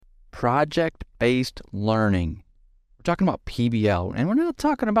project-based learning. We're talking about PBL, and we're not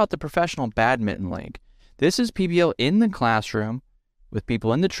talking about the Professional Badminton League. This is PBL in the classroom with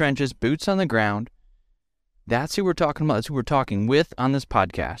people in the trenches, boots on the ground. That's who we're talking about. That's who we're talking with on this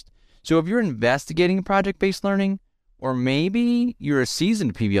podcast. So if you're investigating project-based learning, or maybe you're a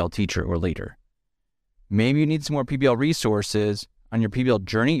seasoned PBL teacher or leader, maybe you need some more PBL resources on your PBL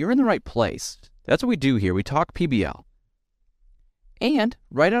journey, you're in the right place. That's what we do here. We talk PBL. And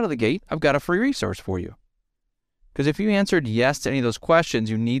right out of the gate, I've got a free resource for you. Because if you answered yes to any of those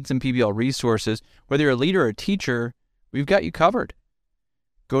questions, you need some PBL resources, whether you're a leader or a teacher, we've got you covered.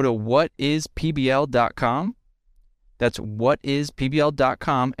 Go to whatispbl.com. That's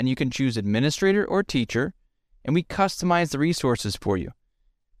whatispbl.com, and you can choose administrator or teacher, and we customize the resources for you.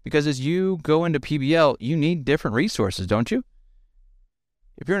 Because as you go into PBL, you need different resources, don't you?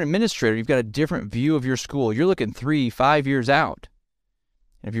 If you're an administrator, you've got a different view of your school. You're looking 3-5 years out.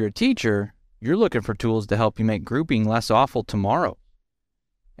 And if you're a teacher, you're looking for tools to help you make grouping less awful tomorrow.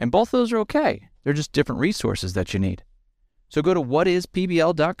 And both of those are okay. They're just different resources that you need. So go to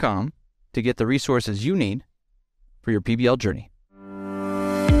whatispbl.com to get the resources you need for your PBL journey.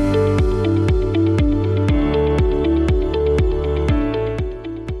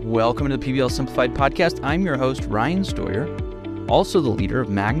 Welcome to the PBL Simplified Podcast. I'm your host, Ryan Stoyer, also the leader of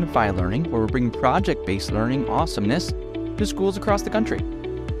Magnify Learning, where we're bringing project-based learning awesomeness to schools across the country.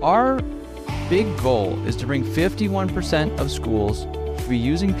 Our big goal is to bring 51% of schools to be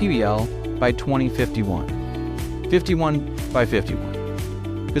using PBL by 2051. 51 by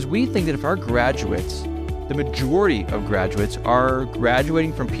 51. Because we think that if our graduates, the majority of graduates, are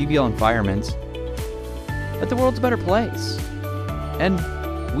graduating from PBL environments, that the world's a better place. And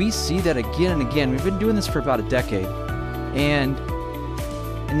we see that again and again. We've been doing this for about a decade. And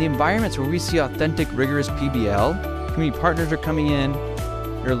in the environments where we see authentic, rigorous PBL, community partners are coming in,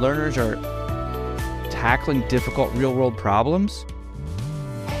 your learners are tackling difficult real-world problems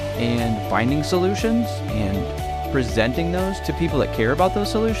and finding solutions and presenting those to people that care about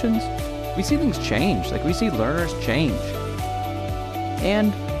those solutions. We see things change. Like, we see learners change.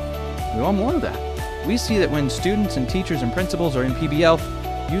 And we want more of that. We see that when students and teachers and principals are in PBL,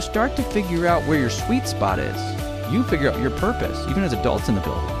 you start to figure out where your sweet spot is. You figure out your purpose, even as adults in the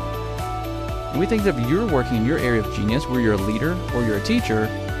building. And we think that if you're working in your area of genius, where you're a leader or you're a teacher,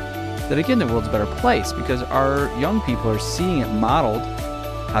 that again, the world's a better place because our young people are seeing it modeled,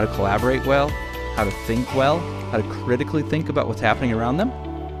 how to collaborate well, how to think well, how to critically think about what's happening around them,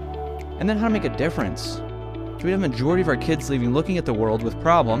 and then how to make a difference. So we have a majority of our kids leaving looking at the world with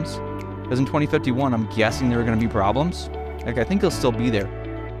problems, because in 2051, I'm guessing there are going to be problems. Like, I think they'll still be there.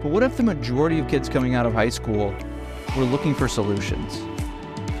 But what if the majority of kids coming out of high school were looking for solutions?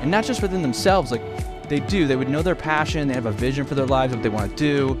 And not just within themselves, like they would know their passion, they have a vision for their lives, what they want to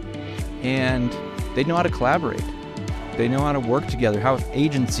do, and they know how to collaborate. They know how to work together, how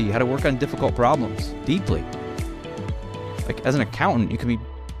agency, how to work on difficult problems deeply. Like, as an accountant, you can be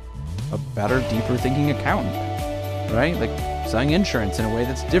a better, deeper thinking accountant, right? Like selling insurance in a way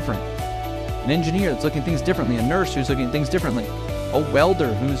that's different. An engineer that's looking at things differently. A nurse who's looking at things differently. A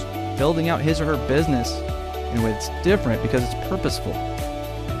welder who's building out his or her business in a way that's different because it's purposeful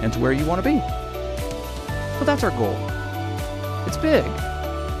and it's where you want to be. But that's our goal. It's big,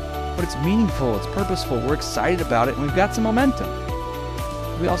 but it's meaningful, it's purposeful, we're excited about it, and we've got some momentum.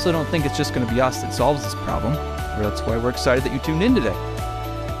 We also don't think it's just going to be us that solves this problem. That's why we're excited that you tuned in today.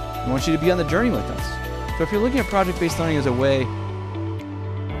 We want you to be on the journey with us. So if you're looking at project-based learning as a way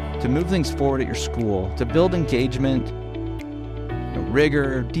to move things forward at your school, to build engagement,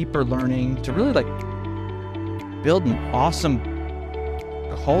 rigor, deeper learning, to really build an awesome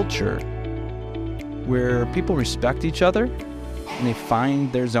culture where people respect each other and they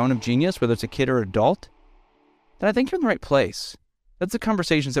find their zone of genius, whether it's a kid or adult, then I think you're in the right place. That's the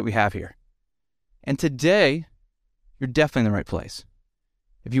conversations that we have here. And today, you're definitely in the right place.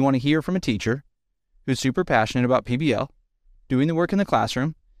 If you want to hear from a teacher who's super passionate about PBL, doing the work in the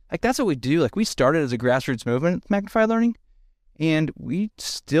classroom, that's what we do. We started as a grassroots movement, Magnify Learning, and we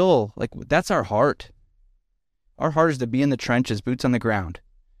still, that's our heart. Our heart is to be in the trenches, boots on the ground.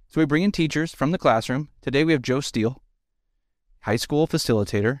 So we bring in teachers from the classroom. Today we have Joe Steele, high school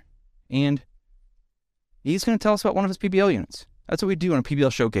facilitator, and he's going to tell us about one of his PBL units. That's what we do on a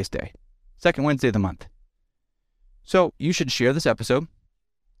PBL Showcase Day, second Wednesday of the month. So you should share this episode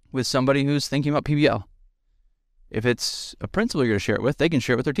with somebody who's thinking about PBL. If it's a principal you're going to share it with, they can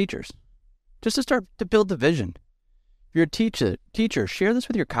share it with their teachers, just to start to build the vision. If you're a teacher, share this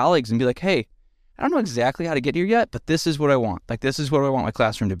with your colleagues and be like, hey, I don't know exactly how to get here yet, but this is what I want. This is what I want my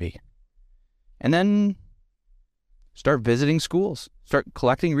classroom to be. And then Start visiting schools, start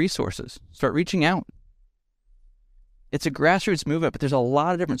collecting resources, start reaching out. It's a grassroots movement, but there's a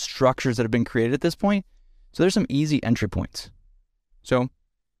lot of different structures that have been created at this point. So there's some easy entry points. So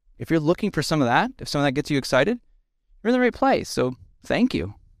if you're looking for some of that, if some of that gets you excited, you're in the right place. So thank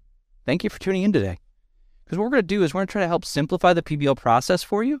you. Thank you for tuning in today. Because what we're going to do is we're going to try to help simplify the PBL process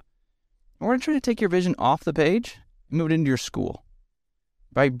for you. And we're going to try to take your vision off the page and move it into your school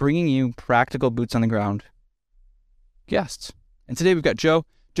by bringing you practical boots on the ground guests. And today we've got Joe.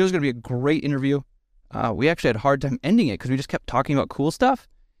 Joe's going to be a great interview. We actually had a hard time ending it because we just kept talking about cool stuff.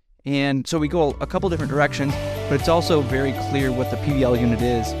 And so we go a couple different directions, but it's also very clear what the PBL unit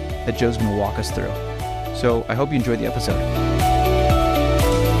is that Joe's going to walk us through. So I hope you enjoyed the episode.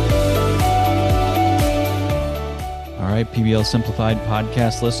 All right, PBL Simplified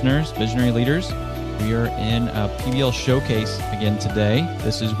podcast listeners, visionary leaders, we are in a PBL showcase again today.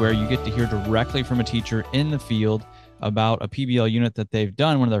 This is where you get to hear directly from a teacher in the field about a PBL unit that they've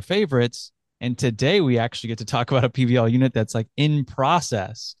done, one of their favorites. And today we actually get to talk about a PBL unit that's like in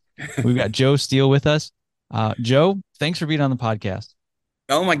process. We've got Joe Steele with us. Joe, thanks for being on the podcast.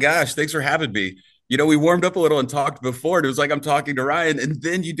 Oh my gosh, thanks for having me. We warmed up a little and talked before. And it was like I'm talking to Ryan, and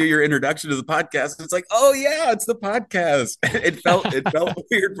then you do your introduction to the podcast. And it's like, oh yeah, it's the podcast. It felt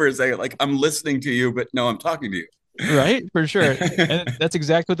weird for a second, like I'm listening to you, but no, I'm talking to you. Right, for sure. And that's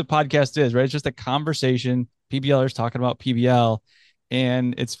exactly what the podcast is, right? It's just a conversation. PBLers talking about PBL.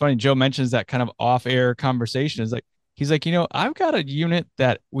 And it's funny, Joe mentions that kind of off-air conversation. He's like, I've got a unit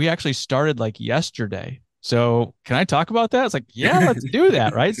that we actually started like yesterday. So can I talk about that? It's like, yeah, let's do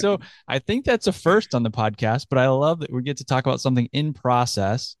that. Right. So I think that's a first on the podcast, but I love that we get to talk about something in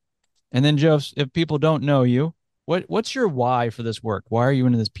process. And then Joe, if people don't know you, what's your why for this work? Why are you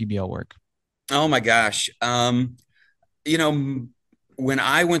into this PBL work? Oh my gosh. You know, when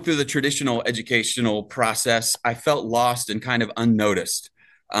I went through the traditional educational process, I felt lost and kind of unnoticed.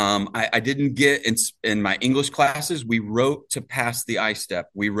 I didn't get in my English classes. We wrote to pass the I-step.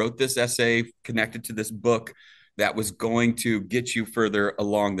 We wrote this essay connected to this book that was going to get you further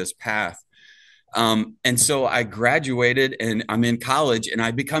along this path. And so I graduated and I'm in college and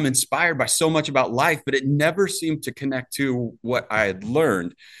I become inspired by so much about life, but it never seemed to connect to what I had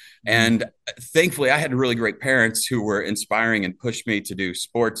learned. And thankfully, I had really great parents who were inspiring and pushed me to do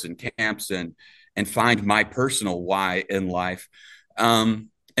sports and camps and find my personal why in life.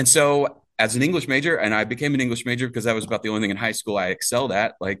 And so as an English major, and I became an English major because that was about the only thing in high school I excelled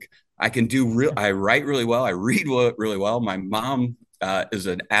at. Like I write really well. I read really well. My mom is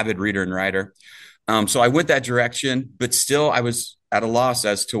an avid reader and writer. So I went that direction, but still I was at a loss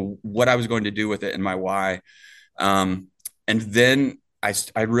as to what I was going to do with it and my why. And then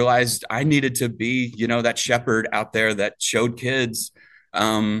I realized I needed to be, that shepherd out there that showed kids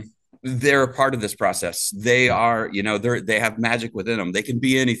they're a part of this process. They are, they have magic within them. They can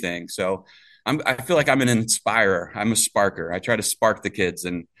be anything. So I feel like I'm an inspirer. I'm a sparker. I try to spark the kids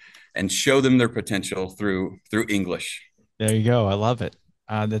and show them their potential through English. There you go. I love it.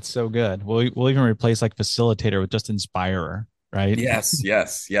 That's so good. We'll even replace like facilitator with just inspirer, right? Yes.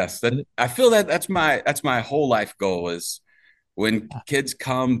 I feel that's my whole life goal is when kids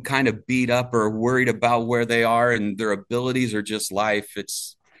come kind of beat up or worried about where they are and their abilities are just life.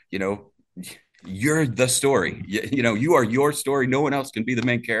 It's, you're the story. You are your story. No one else can be the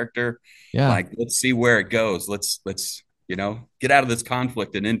main character. Yeah. Like, let's see where it goes. Let's get out of this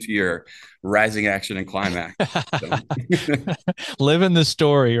conflict and into your rising action and climax. So. Live in the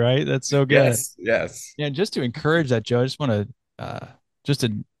story, right? That's so good. Yes. Yeah. Just to encourage that, Joe, I just want to, just to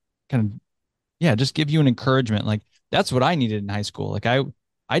kind of, yeah, just give you an encouragement. Like that's what I needed in high school. Like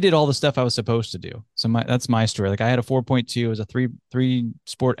I did all the stuff I was supposed to do. So that's my story. Like I had a 4.2 as a three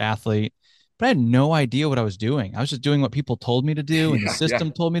sport athlete, but I had no idea what I was doing. I was just doing what people told me to do and the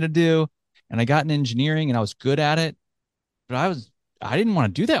system told me to do. And I got in engineering and I was good at it, but I didn't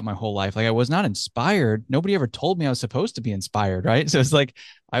want to do that my whole life. Like I was not inspired. Nobody ever told me I was supposed to be inspired. Right. So it's like,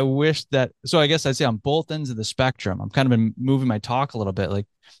 I wish that, so I guess I'd say on both ends of the spectrum, I'm kind of been moving my talk a little bit. Like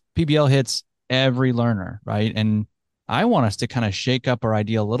PBL hits every learner. Right. And I want us to kind of shake up our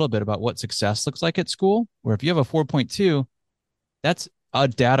idea a little bit about what success looks like at school, where if you have a 4.2, that's a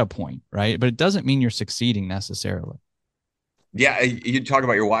data point, right? But it doesn't mean you're succeeding necessarily. Yeah, you talk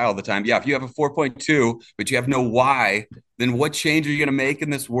about your why all the time. Yeah, if you have a 4.2, but you have no why, then what change are you going to make in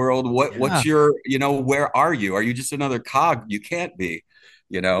this world? What's your, where are you? Are you just another cog? You can't be,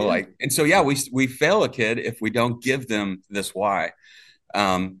 and so, yeah, we fail a kid if we don't give them this why.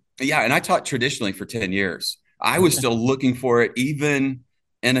 And I taught traditionally for 10 years. I was still looking for it even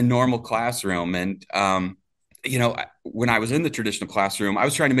in a normal classroom. And when I was in the traditional classroom, I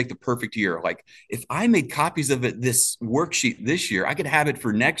was trying to make the perfect year. Like, if I made copies of this worksheet this year, I could have it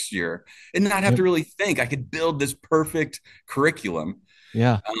for next year and not have Yep. to really think. I could build this perfect curriculum.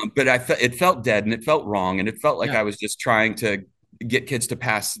 Yeah. But it felt dead and it felt wrong. And it felt like Yeah. I was just trying to get kids to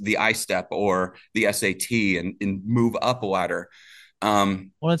pass the I-step or the SAT and move up a ladder. Well,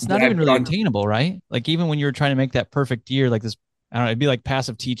 it's But not I even put really on, attainable, right? Like even when you were trying to make that perfect year, like this, I don't know, it'd be like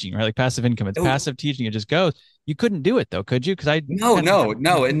passive teaching, right? Like passive income. It's oh, passive teaching. It just goes. You couldn't do it though, could you? Because I no, had to no, do the same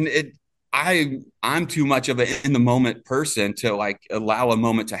no. thing. And I'm too much of an in the moment person to like allow a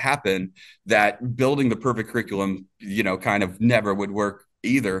moment to happen that building the perfect curriculum, kind of never would work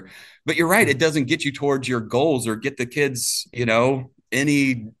either. But you're right, Yeah. it doesn't get you towards your goals or get the kids, it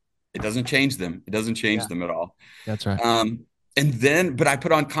doesn't change them. It doesn't change Yeah. them at all. That's right. But I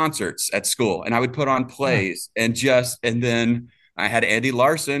put on concerts at school and I would put on Yeah. plays and then I had Andy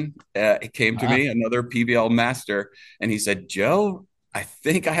Larson. He came to Ah. me, another PBL master, and he said, Joe, I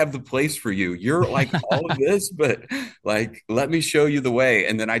think I have the place for you. You're like all of this, but like, let me show you the way.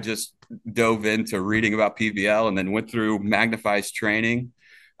 And then I just dove into reading about PBL and then went through Magnify's training.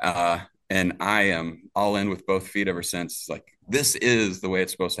 Uh, and I am all in with both feet ever since. Like, this is the way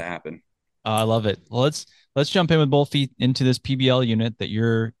it's supposed to happen. Oh, I love it. Well, let's jump in with both feet into this PBL unit that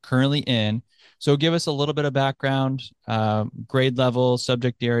you're currently in. So give us a little bit of background, grade level,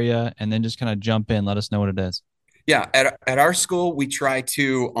 subject area, and then just kind of jump in. Let us know what it is. Yeah, at our school, we try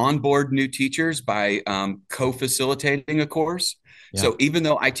to onboard new teachers by co-facilitating a course. Yeah. So even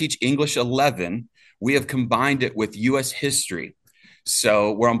though I teach English 11, we have combined it with U.S. history.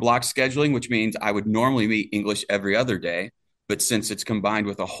 So we're on block scheduling, which means I would normally meet English every other day. But since it's combined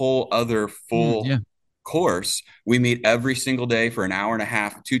with a whole other Yeah. full course, we meet every single day for an hour and a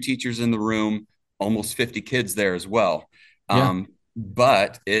half, two teachers in the room, almost 50 kids there as well. Yeah.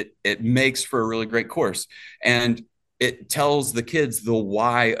 But it makes for a really great course. And it tells the kids the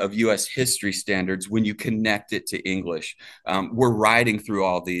why of U.S. history standards when you connect it to English. We're riding through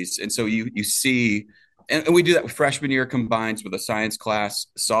all these, and so you see, and we do that with freshman year combines with a science class.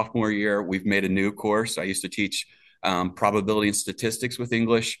 Sophomore year, we've made a new course. I used to teach probability and statistics with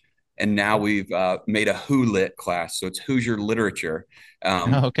English, and now Yeah. we've made a Who Lit class. So it's Hoosier literature.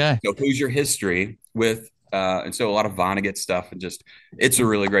 Okay. So Hoosier history with and so a lot of Vonnegut stuff and just it's a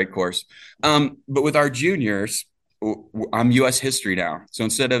really great course. But with our juniors, I'm U.S. history now. So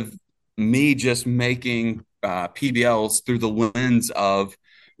instead of me just making PBLs through the lens of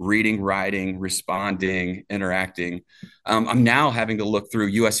reading, writing, responding, interacting, I'm now having to look through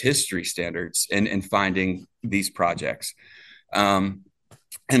U.S. history standards and finding these projects. Um,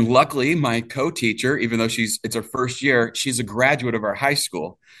 and luckily, my co-teacher, even though it's her first year, she's a graduate of our high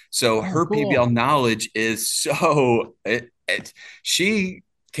school. So Oh, her cool. PBL knowledge is she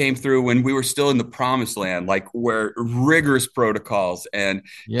came through when we were still in the promised land, like where rigorous protocols and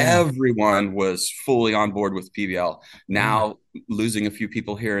Yeah. everyone was fully on board with PBL. Yeah. Now losing a few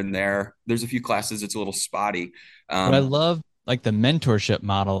people here and there, there's a few classes it's a little spotty. But I Um, love like the mentorship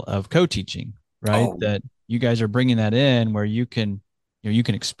model of co-teaching, right? oh, That you guys are bringing that in where you can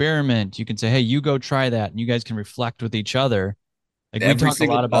experiment. You can say, hey, you go try that, and you guys can reflect with each other. Like we every talk a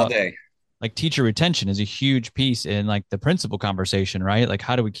single lot all about day. like teacher retention is a huge piece in like the principal conversation, right? Like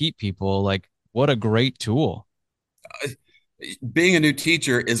how do we keep people? Like what a great tool. Being a new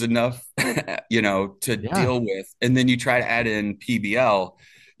teacher is enough, to Yeah. deal with. And then you try to add in PBL,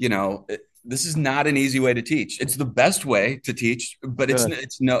 this is not an easy way to teach. It's the best way to teach, but Good.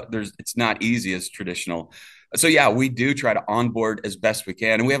 it's not easy as traditional. So yeah, we do try to onboard as best we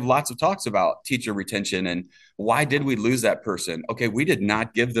can. And we have lots of talks about teacher retention and why did we lose that person? Okay, we did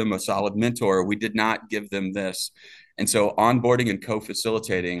not give them a solid mentor. We did not give them this. And so onboarding and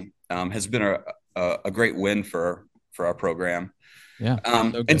co-facilitating has been a great win for our program. Yeah. So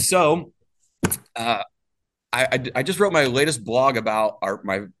And good. so uh, I just wrote my latest blog about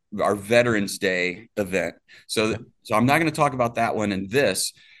our Veterans Day event. So Yep. so I'm not going to talk about that one in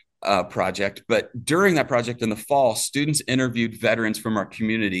this project, but during that project in the fall, students interviewed veterans from our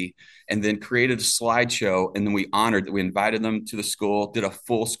community and then created a slideshow. And then we invited them to the school, did a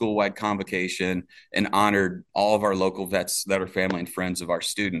full school wide convocation, and honored all of our local vets that are family and friends of our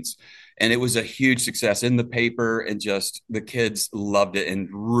students. And it was a huge success in the paper, and just the kids loved it and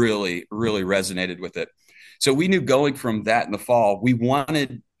really, really resonated with it. So we knew going from that in the fall, we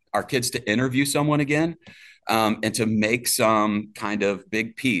wanted our kids to interview someone again and to make some kind of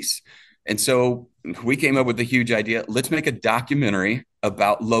big piece. And so we came up with a huge idea. Let's make a documentary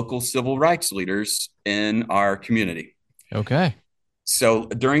about local civil rights leaders in our community. Okay. So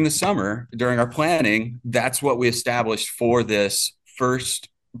during the summer, during our planning, that's what we established for this first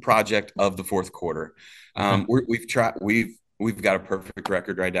project of the fourth quarter. Okay. We've got a perfect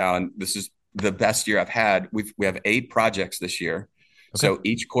record right now, and this is the best year I've had. We have 8 projects this year. Okay. So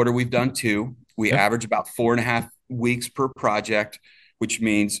each quarter we've done 2. We Yep. average about 4.5 weeks per project, which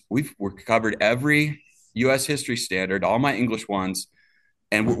means we're covered every U.S. history standard, all my English ones,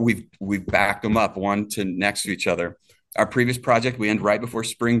 and we've backed them up one to next to each other. Our previous project we end right before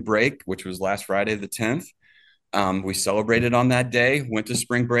spring break, which was last Friday the 10th. We celebrated on that day, went to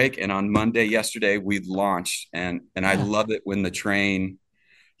spring break, and on Monday yesterday we launched. And I Yeah. love it when the train,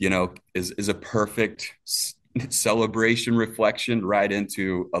 is a perfect celebration reflection right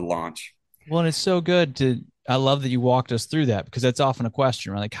into a launch. Well, and it's so good to, I love that you walked us through that because that's often a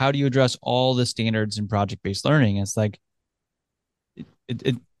question, right? Like, how do you address all the standards in project-based learning? It's like,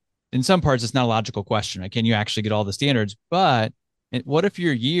 it in some parts, it's not a logical question, right? Can you actually get all the standards? But what if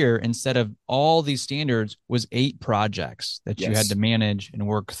your year, instead of all these standards, was 8 projects that you had to Yes. manage and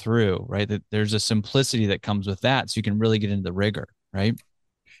work through, right? That there's a simplicity that comes with that. So you can really get into the rigor, right?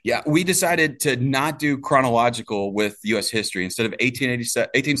 Yeah, we decided to not do chronological with U.S. history. Instead of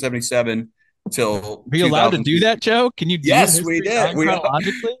 1877 till Are you allowed to do 2002. that, Joe? Can you do Yes, we history did.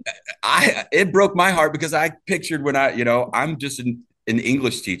 non-chronologically? I it broke my heart because I pictured when I'm just an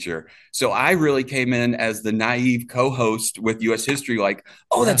English teacher. So I really came in as the naive co-host with US history, like,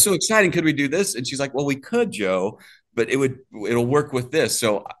 oh, Yeah. that's so exciting. Could we do this? And she's like, well, we could, Joe, but it'll work with this.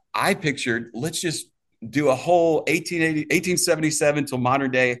 So I pictured, let's just do a whole 1877 till modern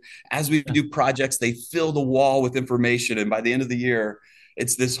day. As we Yeah. do projects, they fill the wall with information. And by the end of the year,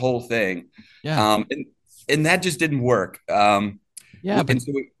 it's this whole thing. Yeah. And that just didn't work. Yeah. But And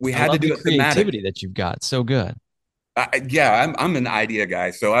so we I had to love the do it thematic. creativity that you've got. So good. Yeah, I'm an idea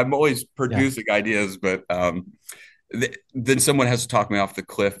guy, so I'm always Yeah. producing ideas, but then someone has to talk me off the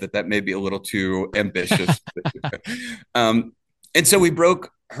cliff that may be a little too ambitious. um, and so we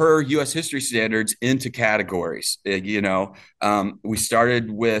broke her U.S. history standards into categories. We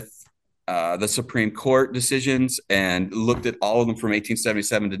started with the Supreme Court decisions and looked at all of them from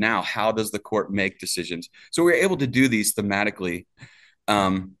 1877 to now. How does the court make decisions? So we were able to do these thematically.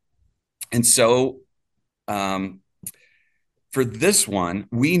 Um, and so um, for this one,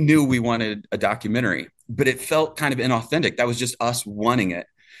 we knew we wanted a documentary, but it felt kind of inauthentic. That was just us wanting it.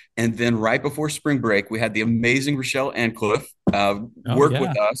 And then right before spring break, we had the amazing Rochelle Ancliffe Oh, work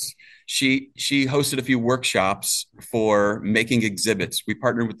with yeah. us. She hosted a few workshops for making exhibits. We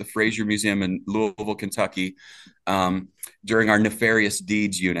partnered with the Fraser Museum in Louisville, Kentucky, um, during our nefarious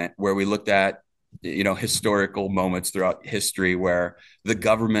deeds unit, where we looked at historical moments throughout history where the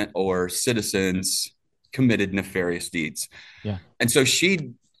government or citizens committed nefarious deeds. Yeah. And so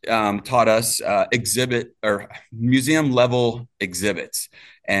she taught us exhibit or museum level exhibits.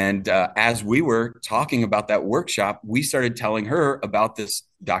 And as we were talking about that workshop, we started telling her about this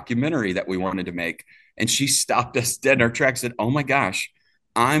documentary that we wanted to make. And she stopped us dead in our tracks and said, oh my gosh,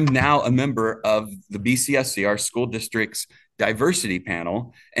 I'm now a member of the BCSC, our school district's diversity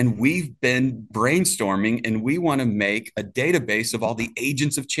panel, and we've been brainstorming and we want to make a database of all the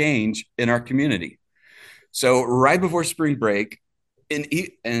agents of change in our community. So right before spring break,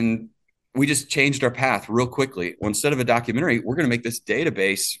 and we just changed our path real quickly. Well, instead of a documentary, we're going to make this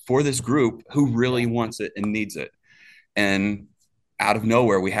database for this group who really Yeah. wants it and needs it. And out of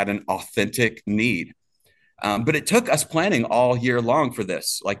nowhere, we had an authentic need. But it took us planning all year long for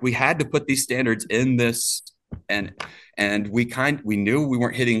this. Like we had to put these standards in this, and we knew we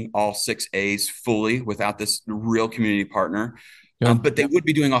weren't hitting all 6 A's fully without this real community partner. Good. But they would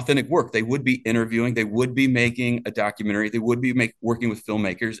be doing authentic work. They would be interviewing. They would be making a documentary. They would be working with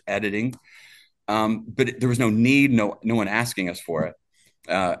filmmakers, editing. But there was no need, no one asking us for it.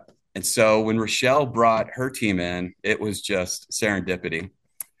 And so when Rochelle brought her team in, it was just serendipity.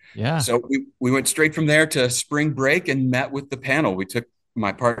 Yeah. So we went straight from there to spring break and met with the panel. We took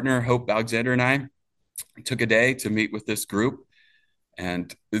my partner, Hope Alexander, and I took a day to meet with this group.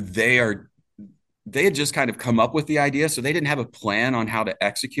 And they had just kind of come up with the idea. So they didn't have a plan on how to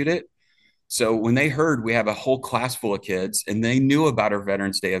execute it. So when they heard we have a whole class full of kids and they knew about our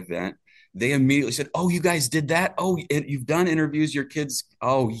Veterans Day event, they immediately said, oh, you guys did that? Oh, you've done interviews, your kids.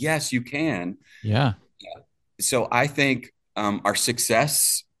 Oh, yes, you can. Yeah. So I think our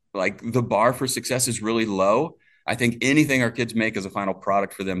success, like the bar for success is really low. I think anything our kids make as a final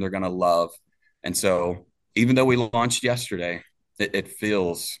product for them, they're going to love. And so even though we launched yesterday, it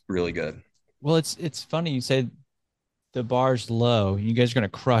feels really good. Well, it's funny you say the bar's low. You guys are going to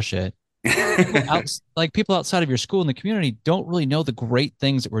crush it. People out like people outside of your school in the community don't really know the great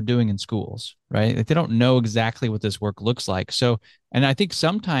things that we're doing in schools, right? Like they don't know exactly what this work looks like. So, and I think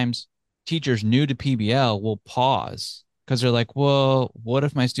sometimes teachers new to PBL will pause because they're like, well, what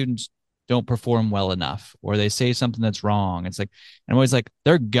if my students don't perform well enough or they say something that's wrong? It's like, I'm always like,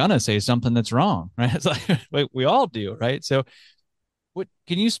 they're gonna say something that's wrong, right? It's like we all do, right? So what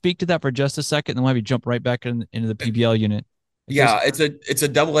can you speak to that for just a second? And then we'll have you jump right back into the PBL unit. Like there's Yeah, it's a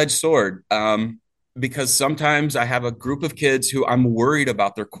double-edged sword, because sometimes I have a group of kids who I'm worried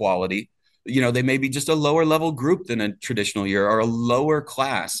about their quality. They may be just a lower level group than a traditional year or a lower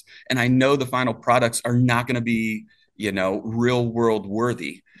class, and I know the final products are not going to be, real world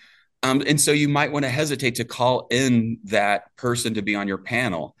worthy. And so you might want to hesitate to call in that person to be on your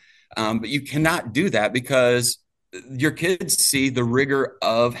panel. But you cannot do that because your kids see the rigor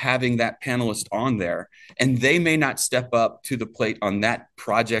of having that panelist on there, and they may not step up to the plate on that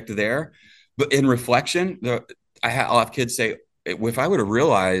project there. But in reflection, I'll have kids say, if I would have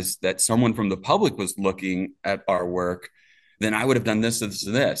realized that someone from the public was looking at our work, then I would have done this, this,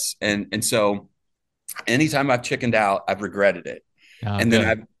 and this. And so anytime I've chickened out, I've regretted it. oh, And then good.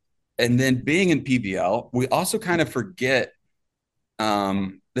 I've and then being in PBL, we also kind of forget that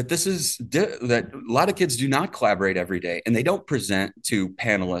that a lot of kids do not collaborate every day, and they don't present to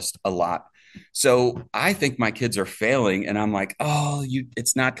panelists a lot. So I think my kids are failing, and I'm like, oh,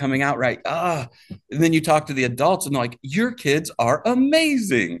 it's not coming out right. And then you talk to the adults, and they're like, your kids are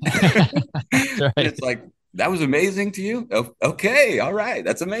amazing. That's And right. it's like, that was amazing to you. Oh, okay, all right,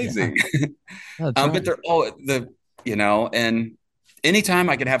 that's Yeah, amazing. that's But right. they're all and anytime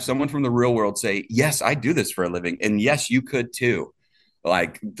I could have someone from the real world say, yes, I do this for a living, and yes, you could too.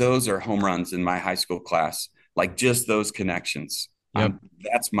 Like those are home runs in my high school class. Like just those connections. Yep.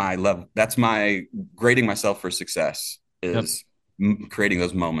 That's my level. That's my grading myself for success Yep. is creating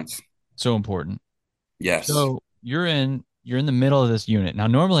those moments. So important. Yes. So you're in the middle of this unit. Now,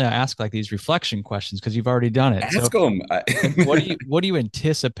 normally I ask like these reflection questions because you've already done it. So Ask them. like what do you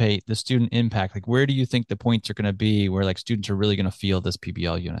anticipate the student impact? Like where do you think the points are going to be where like students are really going to feel this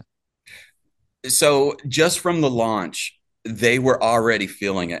PBL unit? So just from the launch, they were already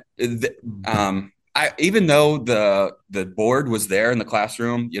feeling it. Even though the board was there in the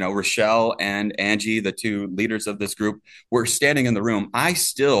classroom, Rochelle and Angie, the two leaders of this group, were standing in the room. I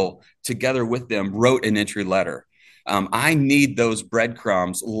still, together with them, wrote an entry letter. I need those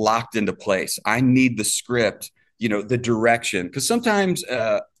breadcrumbs locked into place. I need the script, the direction, because sometimes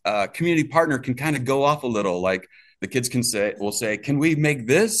a community partner can kind of go off a little, like the kids will say, can we make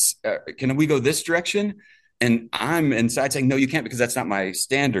this? Can we go this direction? And I'm inside saying, no, you can't, because that's not my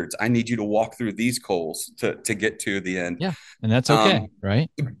standards. I need you to walk through these coals to get to the end. Yeah. And that's okay, Um,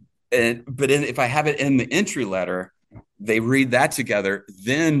 right? if I have it in the entry letter, they read that together.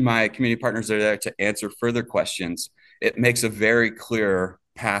 Then my community partners are there to answer further questions. It makes a very clear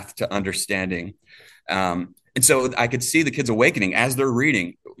path to understanding. And so I could see the kids awakening as they're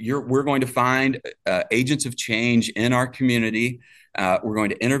reading. We're going to find agents of change in our community. We're going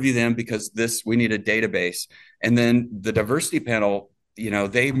to interview them because we need a database. And then the diversity panel,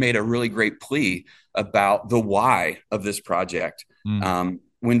 they made a really great plea about the why of this project. Mm.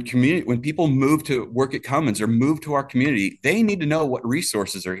 When people move to work at Cummins or move to our community, they need to know what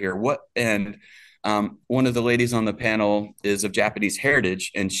resources are here. One of the ladies on the panel is of Japanese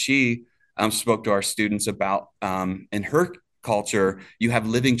heritage, and she spoke to our students about in her culture, you have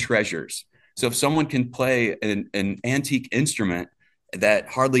living treasures. So if someone can play an antique instrument that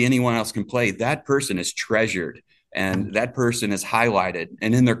hardly anyone else can play, that person is treasured and that person is highlighted.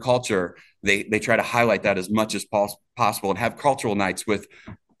 And in their culture, they try to highlight that as much as possible and have cultural nights with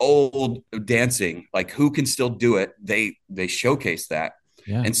old dancing, like who can still do it. They showcase that.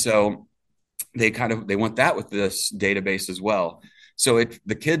 Yeah. And so they want that with this database as well. So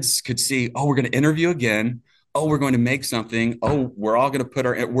the kids could see, oh, we're going to interview again. Oh, we're going to make something. Oh, we're all going to put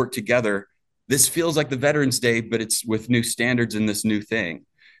our work together. This feels like the Veterans Day, but it's with new standards and this new thing.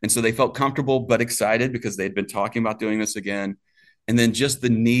 And so they felt comfortable but excited because they'd been talking about doing this again. And then just the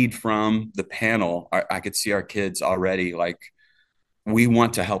need from the panel, I could see our kids already like, we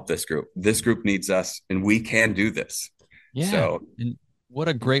want to help this group. This group needs us, and we can do this. Yeah. So And what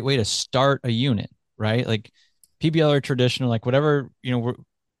a great way to start a unit, right? Like PBL or traditional, like whatever,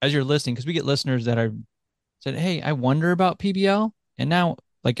 as you're listening, because we get listeners that are said, hey, I wonder about PBL. And now,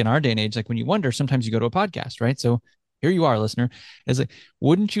 like in our day and age, like when you wonder, sometimes you go to a podcast, right? So here you are, listener. Is like,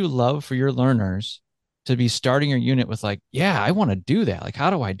 wouldn't you love for your learners to be starting your unit with like, yeah, I want to do that. Like,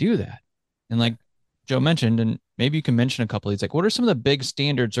 how do I do that? And like Joe mentioned, and maybe you can mention a couple of these, like, what are some of the big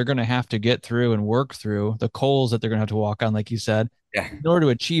standards they're going to have to get through and work through, the coals that they're going to have to walk on, like you said, yeah, in order to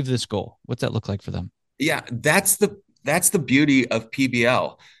achieve this goal? What's that look like for them? yeah, that's the beauty of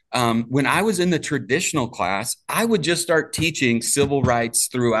PBL. When I was in the traditional class, I would just start teaching civil rights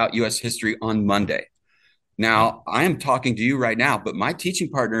throughout U.S. history on Monday. Yep. Now, I am talking to you right now, but my teaching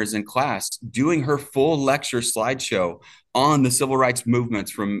partner is in class doing her full lecture slideshow on the civil rights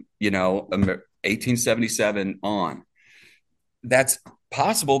movements from, 1877 on. That's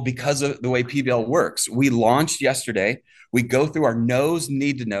possible because of the way PBL works. We launched yesterday. We go through our knows,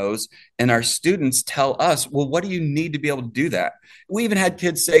 need to knows, and our students tell us, well, what do you need to be able to do that? We even had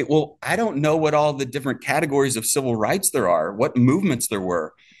kids say, well, I don't know what all the different categories of civil rights there are, what movements there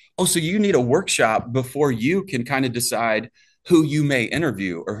were. Oh, so you need a workshop before you can kind of decide who you may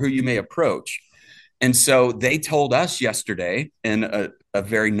interview or who you may approach. And so they told us yesterday in a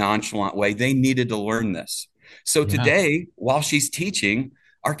very nonchalant way, they needed to learn this. So Yeah. today, while she's teaching,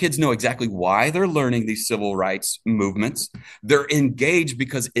 our kids know exactly why they're learning these civil rights movements. They're engaged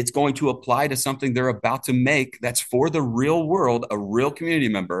because it's going to apply to something they're about to make that's for the real world, a real community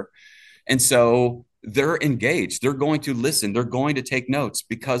member. And so they're engaged. They're going to listen. They're going to take notes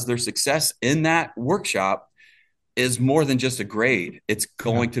because their success in that workshop is more than just a grade. It's Yeah.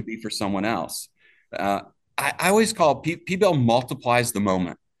 going to be for someone else. Uh, I always call PBL multiplies the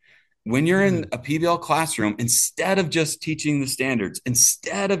moment. When you're in a PBL classroom, instead of just teaching the standards,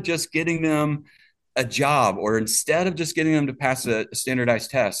 instead of just getting them a job, or instead of just getting them to pass a standardized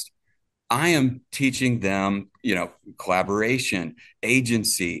test, I am teaching them, collaboration,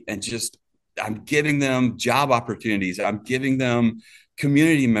 agency, and just I'm giving them job opportunities. I'm giving them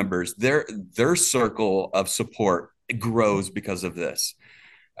community members. Their circle of support grows because of this.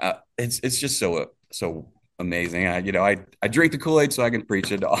 It's just so amazing. I drink the Kool-Aid so I can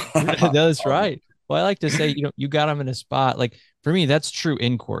preach it. That's right. Well, I like to say, you got them in a spot. Like for me, that's true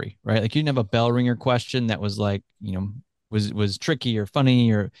inquiry, right? Like you didn't have a bell ringer question that was like, was tricky or funny,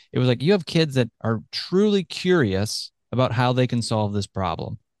 or it was like you have kids that are truly curious about how they can solve this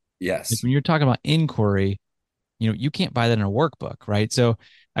problem. Like Yes. when you're talking about inquiry, you can't buy that in a workbook, right? So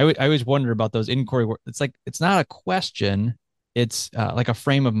I always wonder about those inquiry. It's like it's not a question, it's like a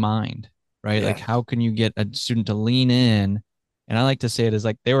frame of mind, right? Like Yeah. how can you get a student to lean in? And I like to say it as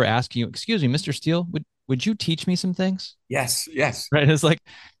like they were asking you, "Excuse me, Mr. Steele, would you teach me some things?" Yes. Yes. Right? It's like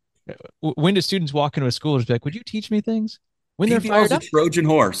when do students walk into a school and just be like, "Would you teach me things?" When they're PBL fired is a up? Trojan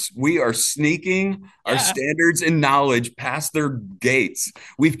horse. We are sneaking our Yeah, standards and knowledge past their gates.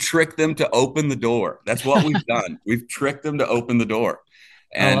 We've tricked them to open the door. That's what we've done. We've tricked them to open the door.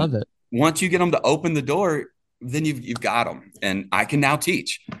 I love And it. once you get them to open the door, then you've got them. And I can now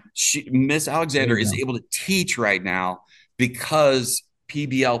teach. Miss There Alexander you is go. able to teach right now because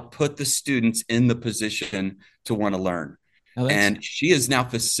PBL put the students in the position to want to learn, Now that's and she is now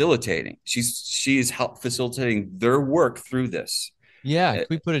facilitating. She is help facilitating their work through this. Yeah, Uh,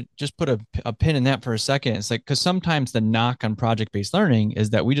 can we just put a pin in that for a second? It's like because sometimes the knock on project-based learning is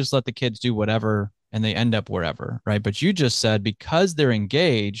that we just let the kids do whatever and they end up wherever, right? But you just said because they're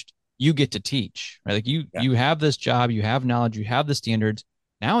engaged, you get to teach, right? Like you yeah. you have this job, you have knowledge, you have the standards.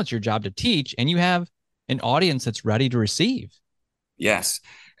 Now it's your job to teach, and you have an audience that's ready to receive. Yes.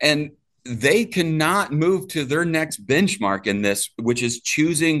 And they cannot move to their next benchmark in this, which is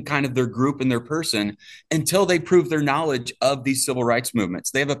choosing kind of their group and their person until they prove their knowledge of these civil rights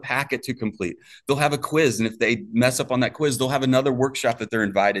movements. They have a packet to complete. They'll have a quiz. And if they mess up on that quiz, they'll have another workshop that they're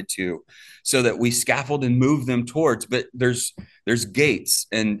invited to so that we scaffold and move them towards. But there's gates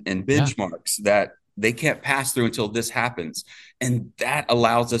and Yeah. benchmarks that they can't pass through until this happens. And that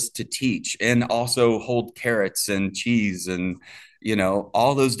allows us to teach and also hold carrots and cheese and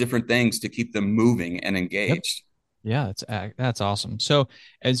all those different things to keep them moving and Yep. engaged. Yeah, that's awesome. So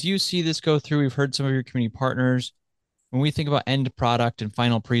as you see this go through, we've heard some of your community partners. When we think about end product and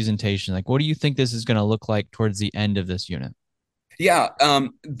final presentation, like what do you think this is going to look like towards the end of this unit? Yeah,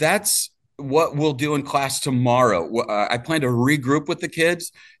 that's what we'll do in class tomorrow. I plan to regroup with the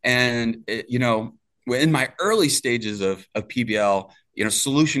kids, and in my early stages of PBL,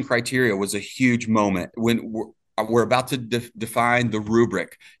 solution criteria was a huge moment when we're about to define the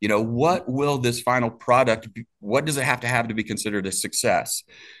rubric. What will this final product be? What does it have to be considered a success?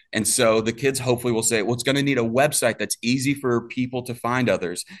 And so the kids hopefully will say, well, it's going to need a website that's easy for people to find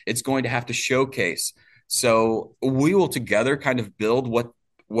others. It's going to have to showcase. So we will together kind of build what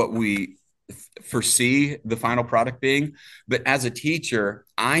we foresee the final product being. But as a teacher,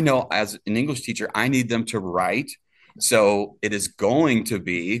 I know as an English teacher, I need them to write. So it is going to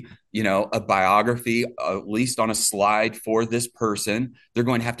be, a biography, at least on a slide for this person. They're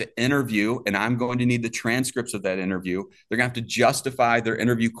going to have to interview, and I'm going to need the transcripts of that interview. They're going to have to justify their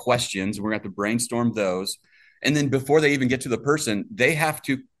interview questions. We're going to have to brainstorm those. And then before they even get to the person, they have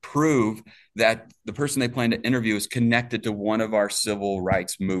to prove that the person they plan to interview is connected to one of our civil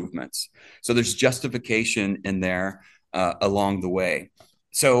rights movements. So there's justification in there along the way.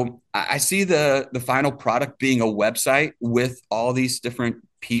 So I see the final product being a website with all these different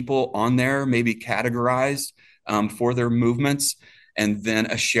people on there, maybe categorized for their movements, and then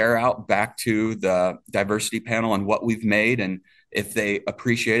a share out back to the diversity panel on what we've made and if they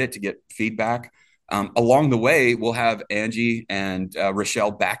appreciate it to get feedback. Along the way, we'll have Angie and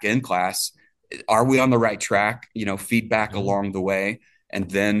Rochelle back in class. Are we on the right track? Feedback Mhm. along the way, and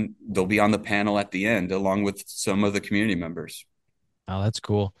then they'll be on the panel at the end along with some of the community members. Oh, that's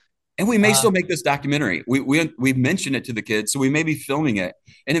cool. And we may Uh, still make this documentary. We mentioned it to the kids, so we may be filming it,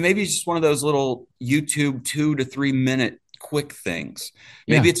 and it may be just one of those little YouTube 2 to 3 minute quick things.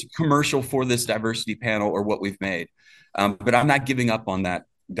 yeah. Maybe it's a commercial for this diversity panel or what we've made. But I'm not giving up on that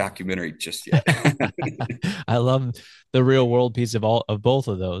documentary just yet. I love the real world piece of all of both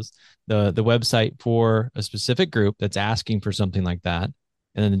of those. The website for a specific group that's asking for something like that.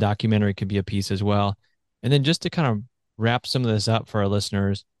 And then the documentary could be a piece as well. And then just to kind of wrap some of this up for our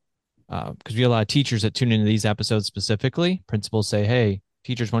listeners, because we have a lot of teachers that tune into these episodes specifically. Principals say, "Hey,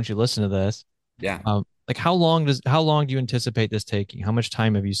 teachers, why don't you listen to this?" Yeah. Like how long do you anticipate this taking? How much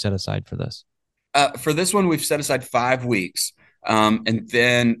time have you set aside for this? For this one, we've set aside 5 weeks, and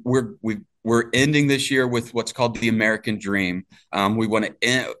then we're ending this year with what's called the American Dream. We want to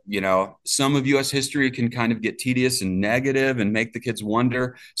end, some of U.S. history can kind of get tedious and negative and make the kids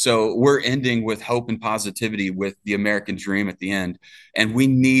wonder. So we're ending with hope and positivity with the American Dream at the end, and we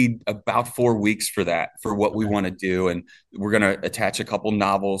need about 4 weeks for that for what we Okay. want to do, and we're going to attach a couple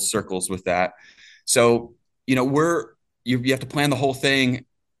novels circles with that. So you have to plan the whole thing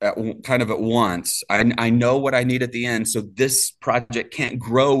kind of at once. I know what I need at the end. So this project can't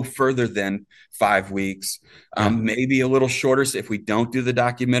grow further than 5 weeks, Yeah. maybe a little shorter. So if we don't do the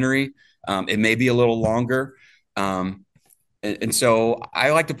documentary, it may be a little longer. And so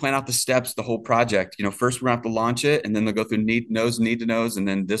I like to plan out the steps, the whole project. First we're gonna have to launch it, and then they'll go through need to knows, and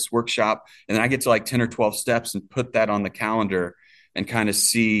then this workshop, and then I get to like 10 or 12 steps and put that on the calendar and kind of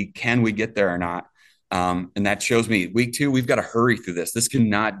see can we get there or not. And that shows me week 2, we've got to hurry through this. This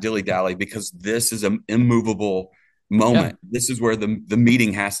cannot dilly dally because this is an immovable Yeah. moment. This is where the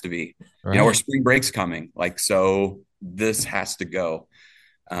meeting has to be. Or Right. spring break's coming. Like so, this has to go.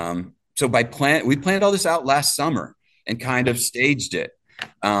 So we planned all this out last summer and kind Yeah. of staged it.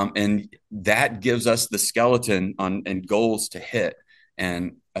 And that gives us the skeleton on and goals to hit.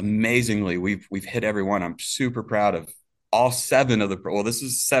 And amazingly, we've hit every one. I'm super proud of all 7 of this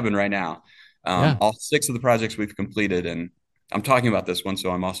is 7 right now. Yeah. All 6 of the projects we've completed. And I'm talking about this one, so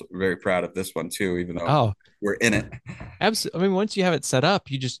I'm also very proud of this one too, even though Oh, we're in it. absolutely. I mean, once you have it set up,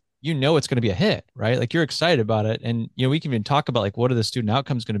 you know it's going to be a hit, right? Like you're excited about it, and we can even talk about like what are the student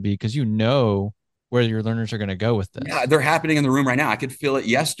outcomes going to be because you know where your learners are going to go with Yeah, this. they're happening in the room right now. I could feel it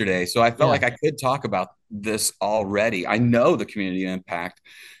yesterday. So I felt Yeah. like I could talk about this already. I know the community impact.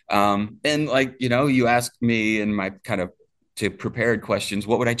 And like, you asked me in my kind of to prepared questions,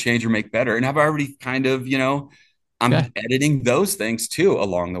 what would I change or make better? And I've already kind of, Yeah. I'm editing those things too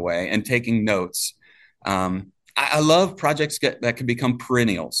along the way and taking notes. I love projects that can become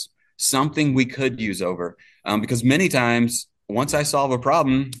perennials, something we could use over. Because many times, once I solve a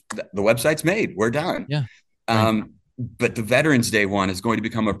problem, the website's made, we're done. Yeah. Right. But the Veterans Day one is going to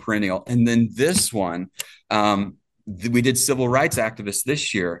become a perennial. And then this one, we did civil rights activists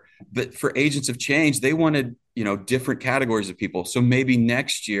this year, but for agents of change, they wanted, different categories of people. So maybe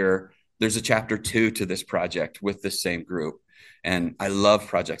next year there's a chapter 2 to this project with the same group. And I love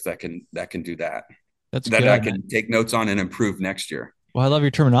projects that can do that, That's that I good. can take notes on and improve next year. Well, I love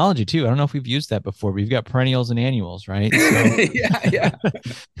your terminology too. I don't know if we've used that before, but you've got perennials and annuals, right? So Yeah,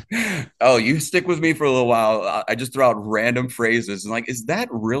 yeah. Oh, you stick with me for a little while. I just throw out random phrases and like, is that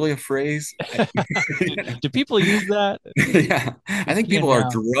really a phrase? do people use that? Yeah, I You think can't people are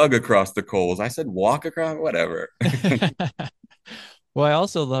have. drug across the coals. I said walk across, whatever. Well, I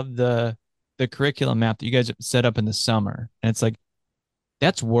also love the curriculum map that you guys set up in the summer. And it's like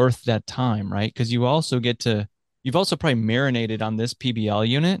that's worth that time, right? Because you've also probably marinated on this PBL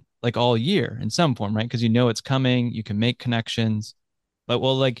unit like all year in some form, right? Because you know it's coming, you can make connections. But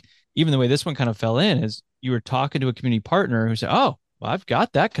well, like even the way this one kind of fell in is you were talking to a community partner who said, "Oh, well, I've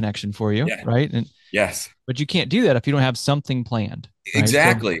got that connection for you," Yeah. right? And Yes. but you can't do that if you don't have something planned, right? So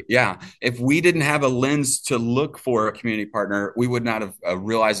Exactly. Yeah. If we didn't have a lens to look for a community partner, we would not have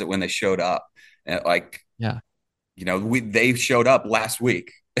realized it when they showed up. Like, yeah, they showed up last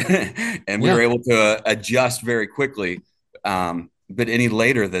week and we yeah, were able to adjust very quickly. But any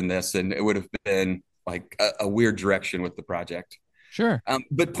later than this, and it would have been like a weird direction with the project. sure,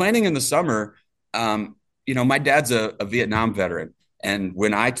 But planning in the summer, my dad's a Vietnam veteran, And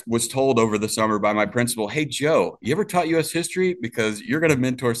when I was told over the summer by my principal, hey, Joe, you ever taught US history? Because you're going to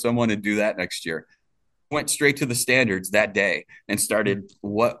mentor someone and do that next year. Went straight to the standards that day and started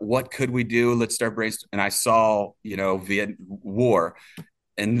what could we do? Let's start brainstorming. And I saw, Vietnam War,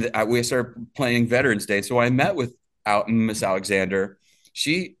 and we started planning Veterans Day. So when I met with Miss Alexander,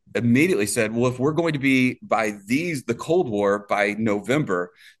 she immediately said, well, if we're going to be by the Cold War by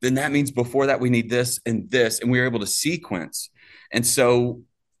November, then that means before that we need this and this. And we were able to sequence. And so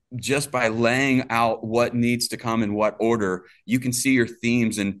just by laying out what needs to come in what order, you can see your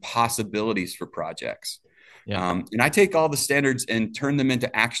themes and possibilities for projects. Yeah. And I take all the standards and turn them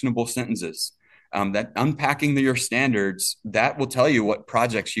into actionable sentences. That unpacking your standards, that will tell you what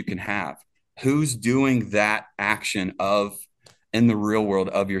projects you can have. Who's doing that action of in the real world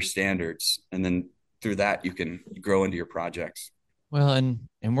of your standards, and then through that you can grow into your projects. Well, and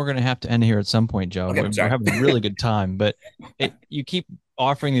we're gonna have to end here at some point, Joe. Okay, We're sorry. having a really good time, but you keep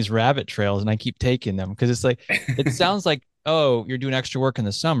offering these rabbit trails, and I keep taking them because it's like it sounds like, oh, you're doing extra work in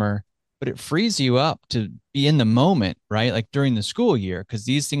the summer, but it frees you up to be in the moment, right? Like during the school year, because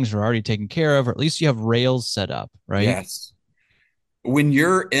these things are already taken care of, or at least you have rails set up, right? Yes. When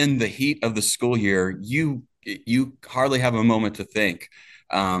you're in the heat of the school year, you hardly have a moment to think.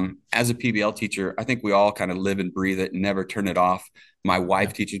 As a PBL teacher, I think we all kind of live and breathe it and never turn it off. My Yeah.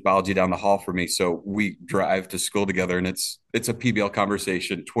 wife teaches biology down the hall for me, so we drive to school together, and it's a PBL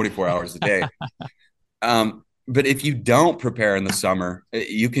conversation 24 hours a day. But if you don't prepare in the summer,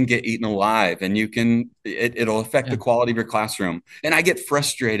 you can get eaten alive, and it'll affect Yeah. the quality of your classroom. And I get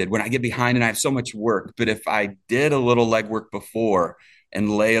frustrated when I get behind and I have so much work. But if I did a little legwork before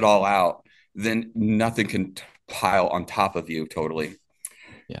and lay it all out, then nothing can pile on top of you totally.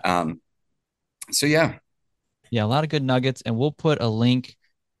 Yeah. Um, so yeah, Yeah. A lot of good nuggets. And we'll put a link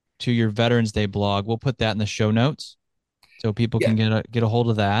to your Veterans Day blog. We'll put that in the show notes so people yeah. can get a hold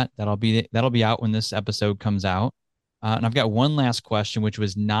of that. That'll be out when this episode comes out. And I've got one last question, which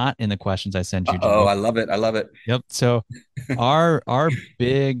was not in the questions I sent you, Oh, Joe. I love it. I love it. Yep. So our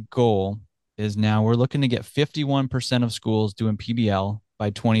big goal is now we're looking to get 51% of schools doing PBL by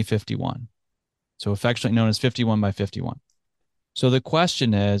 2051. So affectionately known as 51 by 51. So the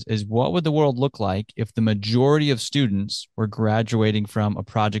question is what would the world look like if the majority of students were graduating from a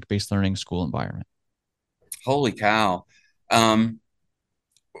project-based learning school environment? Holy cow. Um,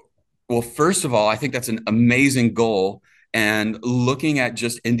 Well, first of all, I think that's an amazing goal. And looking at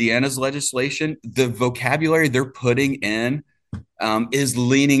just Indiana's legislation, the vocabulary they're putting in is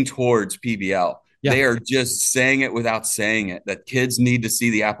leaning towards PBL. Yeah. They are just saying it without saying it, that kids need to see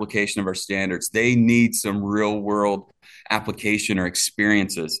the application of our standards. They need some real world application or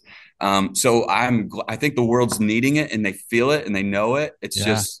experiences. So I think the world's needing it, and they feel it and they know it. It's Yeah.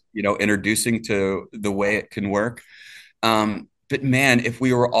 just, introducing to the way it can work. But man, if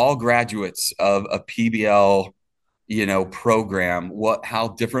we were all graduates of a PBL, program, how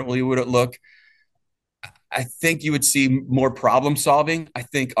differently would it look? I think you would see more problem solving. I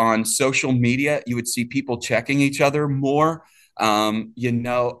think on social media, you would see people checking each other more.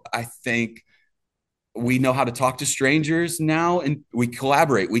 I think we know how to talk to strangers now, and we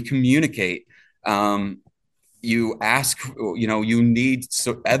collaborate, we communicate. You ask, you need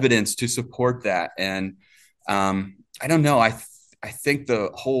evidence to support that. And I don't know. I think the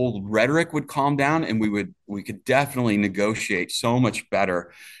whole rhetoric would calm down, and we could definitely negotiate so much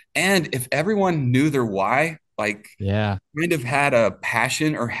better. And if everyone knew their why, like Yeah. kind of had a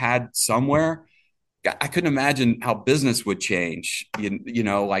passion or had somewhere, I couldn't imagine how business would change.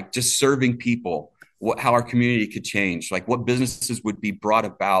 Like just serving people, how our community could change, like what businesses would be brought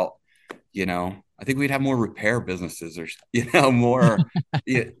about. I think we'd have more repair businesses, or more.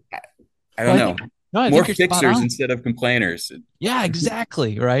 Yeah, I Well, don't know, I more think you're spot fixers on. instead of complainers. Yeah,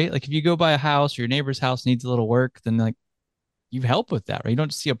 exactly. Right. Like if you go by a house or your neighbor's house needs a little work, then like you help with that, right? You don't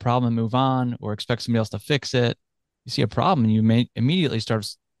just see a problem and move on or expect somebody else to fix it. You see a problem and you may immediately start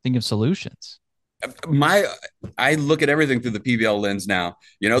thinking of solutions. my I look at everything through the PBL lens now.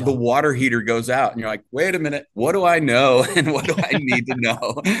 The Yeah. water heater goes out, and you're like, wait a minute, what do I know, and what do I need to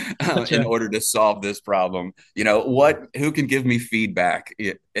know Such in a, order to solve this problem? Who can give me feedback?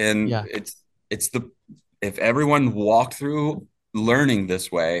 And yeah. it's the if everyone walked through learning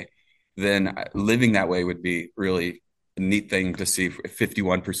this way, then living that way would be really a neat thing to see. If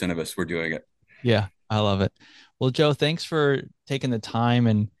 51% of us were doing it. Yeah. I love it. Well, Joe, thanks for taking the time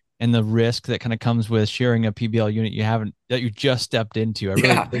and the risk that kind of comes with sharing a PBL unit that you just stepped into. I really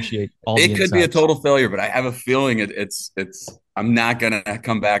Yeah, appreciate all the it could be a insights. total failure, but I have a feeling it's. I'm not gonna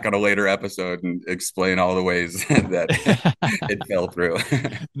come back on a later episode and explain all the ways that it fell through.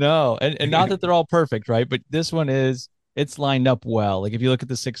 No, and not that they're all perfect, right? But this one is it's lined up well. Like if you look at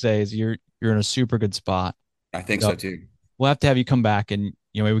the 6As, you're in a super good spot. I think So so too. we'll have to have you come back and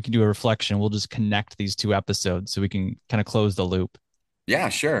maybe we can do a reflection. We'll just connect these two episodes so we can kind of close the loop. Yeah,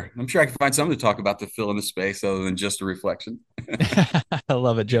 sure. I'm sure I can find something to talk about to fill in the space other than just a reflection. I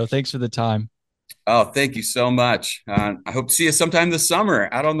love it, Joe. Thanks for the time. Oh, thank you so much. I hope to see you sometime this summer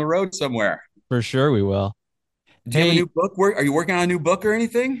out on the road somewhere. For sure we will. Do you have a Hey, new book? Are you working on a new book or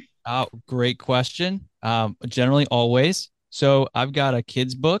anything? great question. Generally always. So I've got a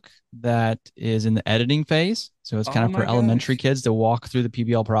kid's book that is in the editing phase. So it's kind Oh of for my elementary gosh. kids to walk through the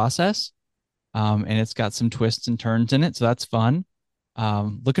PBL process. And it's got some twists and turns in it. So that's fun.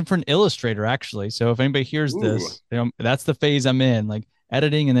 Looking for an illustrator actually. So if anybody hears Ooh. this, that's the phase I'm in, like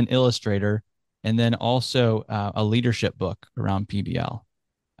editing and then illustrator, and then also a leadership book around PBL.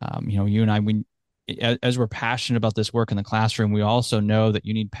 You and I, as we're passionate about this work in the classroom, we also know that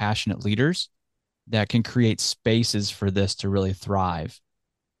you need passionate leaders that can create spaces for this to really thrive.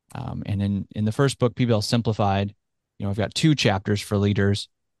 And in the first book, PBL Simplified, I've got 2 chapters for leaders,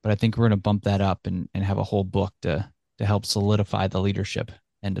 but I think we're going to bump that up and have a whole book to help solidify the leadership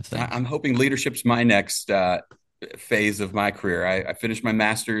end of things. I'm hoping leadership's my next phase of my career. I finished my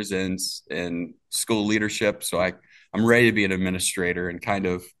master's in school leadership, so I'm ready to be an administrator and kind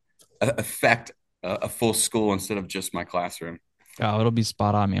of affect a full school instead of just my classroom. Oh, it'll be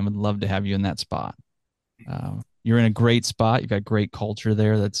spot on, man. Would love to have you in that spot. You're in a great spot. You've got great culture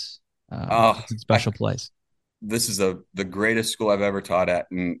there. Oh, It's a special place. this is the greatest school I've ever taught at,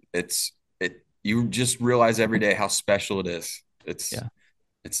 and it. You just realize every day how special it is. Yeah.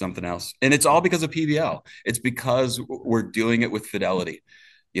 It's something else, and it's all because of PBL. It's because we're doing it with fidelity.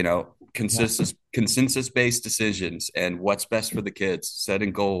 Yeah. Consensus based decisions and what's best for the kids,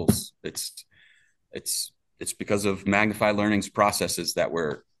 setting goals. It's because of Magnify Learning's processes that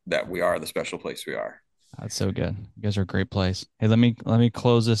we are the special place we are. That's so good. You guys are a great place. Hey, let me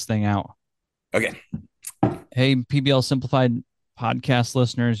close this thing out. Okay. Hey, PBL Simplified podcast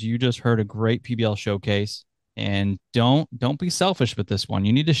listeners, you just heard a great PBL showcase, and don't be selfish with this one.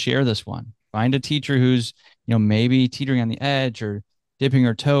 You need to share this one. Find a teacher who's maybe teetering on the edge or dipping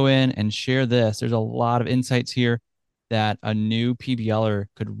her toe in, and share this. There's a lot of insights here that a new PBLer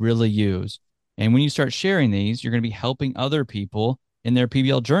could really use. And when you start sharing these, you're going to be helping other people in their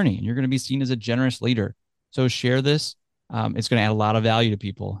PBL journey, and you're going to be seen as a generous leader. So share this. It's going to add a lot of value to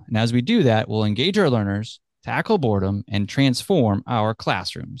people. And as we do that, we'll engage our learners, tackle boredom, and transform our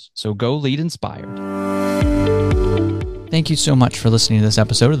classrooms. So go lead inspired. Thank you so much for listening to this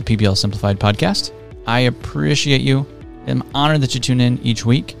episode of the PBL Simplified podcast. I appreciate you. I'm honored that you tune in each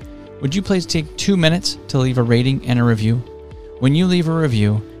week. Would you please take 2 minutes to leave a rating and a review? When you leave a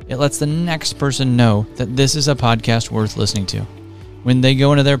review, it lets the next person know that this is a podcast worth listening to. When they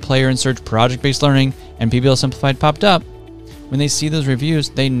go into their player and search project-based learning and PBL Simplified popped up, when they see those reviews,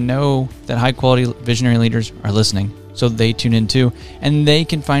 they know that high-quality visionary leaders are listening. So they tune in too, and they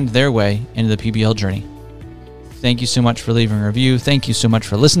can find their way into the PBL journey. Thank you so much for leaving a review. Thank you so much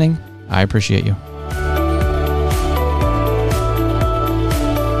for listening. I appreciate you.